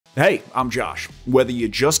Hey, I'm Josh. Whether you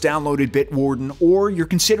just downloaded Bitwarden or you're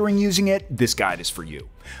considering using it, this guide is for you.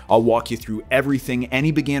 I'll walk you through everything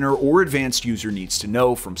any beginner or advanced user needs to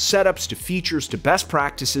know, from setups to features to best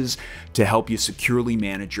practices, to help you securely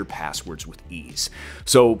manage your passwords with ease.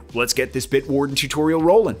 So let's get this Bitwarden tutorial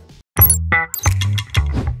rolling.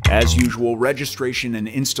 As usual, registration and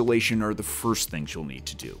installation are the first things you'll need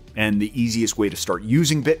to do, and the easiest way to start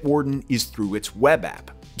using Bitwarden is through its web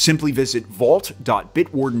app. Simply visit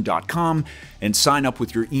vault.bitwarden.com and sign up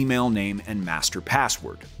with your email, name, and master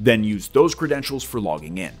password. Then use those credentials for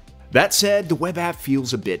logging in. That said, the web app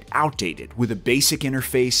feels a bit outdated, with a basic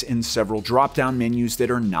interface and several drop-down menus that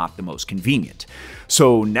are not the most convenient.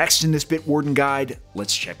 So next in this Bitwarden guide,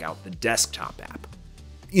 let's check out the desktop app.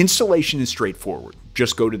 Installation is straightforward.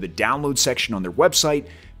 Just go to the download section on their website,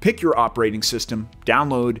 pick your operating system,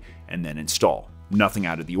 download, and then install. Nothing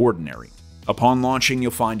out of the ordinary. Upon launching, you'll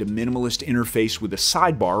find a minimalist interface with a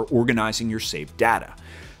sidebar organizing your saved data.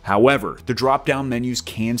 However, the drop-down menus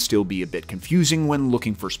can still be a bit confusing when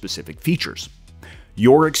looking for specific features.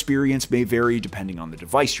 Your experience may vary depending on the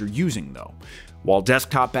device you're using, though. While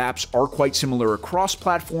desktop apps are quite similar across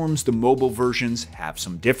platforms, the mobile versions have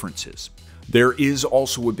some differences. There is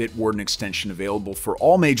also a Bitwarden extension available for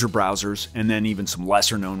all major browsers, and then even some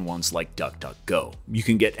lesser-known ones like DuckDuckGo. You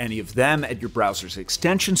can get any of them at your browser's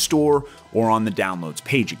extension store or on the downloads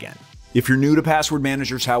page again. If you're new to password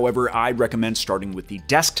managers, however, I'd recommend starting with the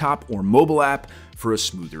desktop or mobile app for a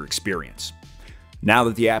smoother experience. Now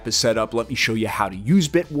that the app is set up, let me show you how to use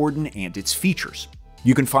Bitwarden and its features.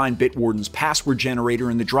 You can find Bitwarden's password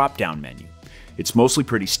generator in the drop-down menu. It's mostly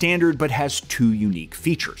pretty standard, but has two unique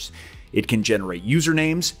features. It can generate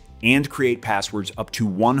usernames and create passwords up to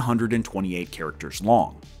 128 characters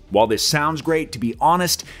long. While this sounds great, to be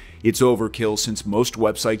honest, it's overkill since most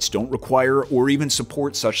websites don't require or even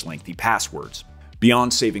support such lengthy passwords.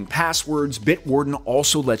 Beyond saving passwords, Bitwarden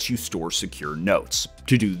also lets you store secure notes.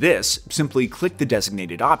 To do this, simply click the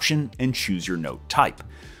designated option and choose your note type.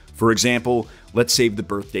 For example, let's save the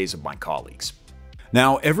birthdays of my colleagues.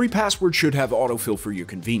 Now, every password should have autofill for your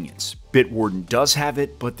convenience. Bitwarden does have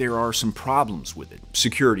it, but there are some problems with it,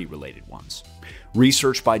 security-related ones.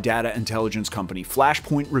 Research by data intelligence company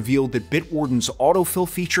Flashpoint revealed that Bitwarden's autofill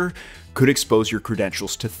feature could expose your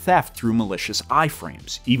credentials to theft through malicious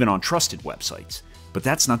iframes, even on trusted websites. But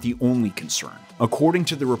that's not the only concern. According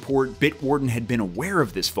to the report, Bitwarden had been aware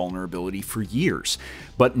of this vulnerability for years,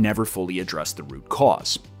 but never fully addressed the root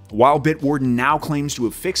cause. While Bitwarden now claims to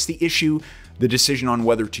have fixed the issue, the decision on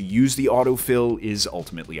whether to use the autofill is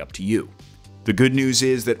ultimately up to you. The good news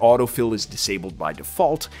is that autofill is disabled by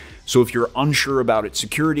default, so if you're unsure about its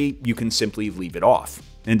security, you can simply leave it off.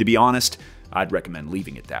 And to be honest, I'd recommend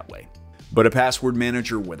leaving it that way. But a password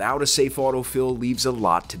manager without a safe autofill leaves a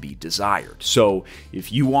lot to be desired. So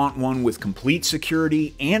if you want one with complete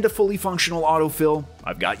security and a fully functional autofill,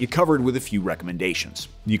 I've got you covered with a few recommendations.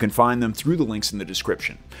 You can find them through the links in the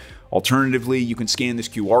description. Alternatively, you can scan this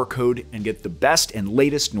QR code and get the best and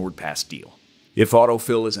latest NordPass deal. If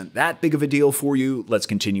autofill isn't that big of a deal for you, let's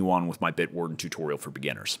continue on with my Bitwarden tutorial for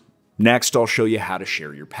beginners. Next, I'll show you how to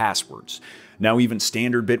share your passwords. Now, even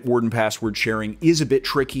standard Bitwarden password sharing is a bit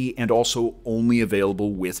tricky and also only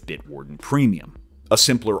available with Bitwarden Premium. A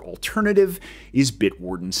simpler alternative is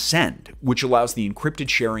Bitwarden Send, which allows the encrypted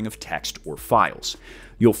sharing of text or files.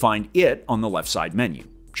 You'll find it on the left side menu.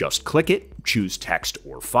 Just click it, choose text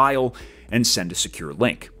or file, and send a secure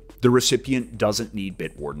link. The recipient doesn't need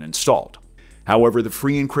Bitwarden installed. However, the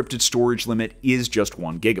free encrypted storage limit is just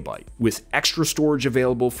 1 GB, with extra storage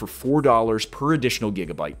available for $4 per additional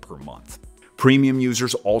gigabyte per month. Premium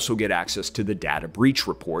users also get access to the data breach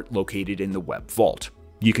report located in the web vault.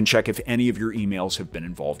 You can check if any of your emails have been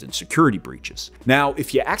involved in security breaches. Now,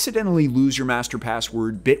 if you accidentally lose your master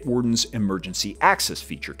password, Bitwarden's emergency access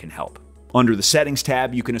feature can help. Under the Settings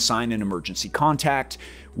tab, you can assign an emergency contact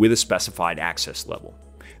with a specified access level.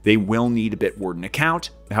 They will need a Bitwarden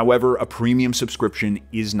account, however, a premium subscription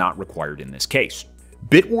is not required in this case.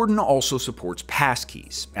 Bitwarden also supports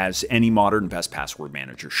passkeys, as any modern best password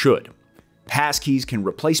manager should. Passkeys can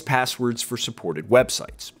replace passwords for supported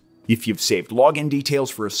websites. If you've saved login details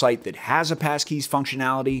for a site that has a passkeys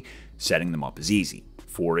functionality, setting them up is easy.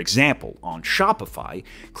 For example, on Shopify,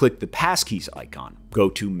 click the passkeys icon, go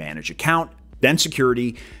to Manage Account, then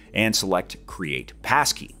Security, and select Create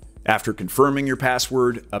Passkey. After confirming your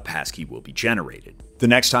password, a passkey will be generated. The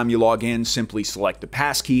next time you log in, simply select the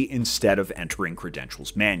passkey instead of entering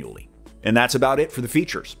credentials manually. And that's about it for the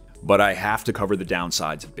features. But I have to cover the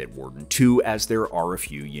downsides of Bitwarden too, as there are a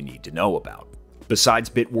few you need to know about. Besides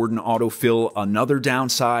Bitwarden autofill, another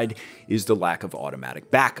downside is the lack of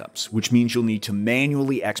automatic backups, which means you'll need to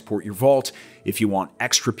manually export your vault if you want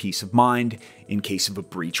extra peace of mind in case of a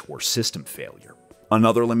breach or system failure.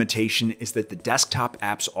 Another limitation is that the desktop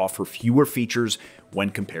apps offer fewer features when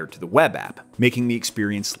compared to the web app, making the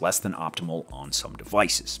experience less than optimal on some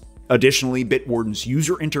devices. Additionally, Bitwarden's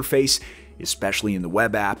user interface, especially in the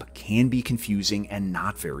web app, can be confusing and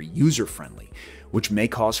not very user-friendly, which may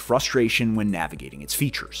cause frustration when navigating its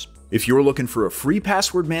features. If you're looking for a free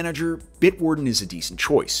password manager, Bitwarden is a decent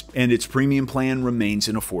choice, and its premium plan remains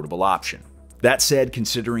an affordable option. That said,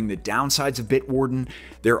 considering the downsides of Bitwarden,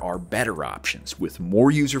 there are better options with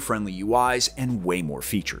more user-friendly UIs and way more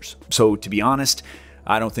features. So to be honest,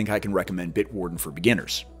 I don't think I can recommend Bitwarden for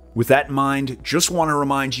beginners. With that in mind, just want to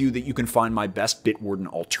remind you that you can find my best Bitwarden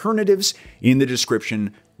alternatives in the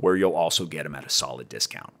description, where you'll also get them at a solid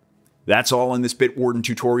discount. That's all in this Bitwarden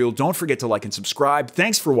tutorial. Don't forget to like and subscribe.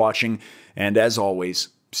 Thanks for watching, and as always,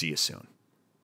 see you soon.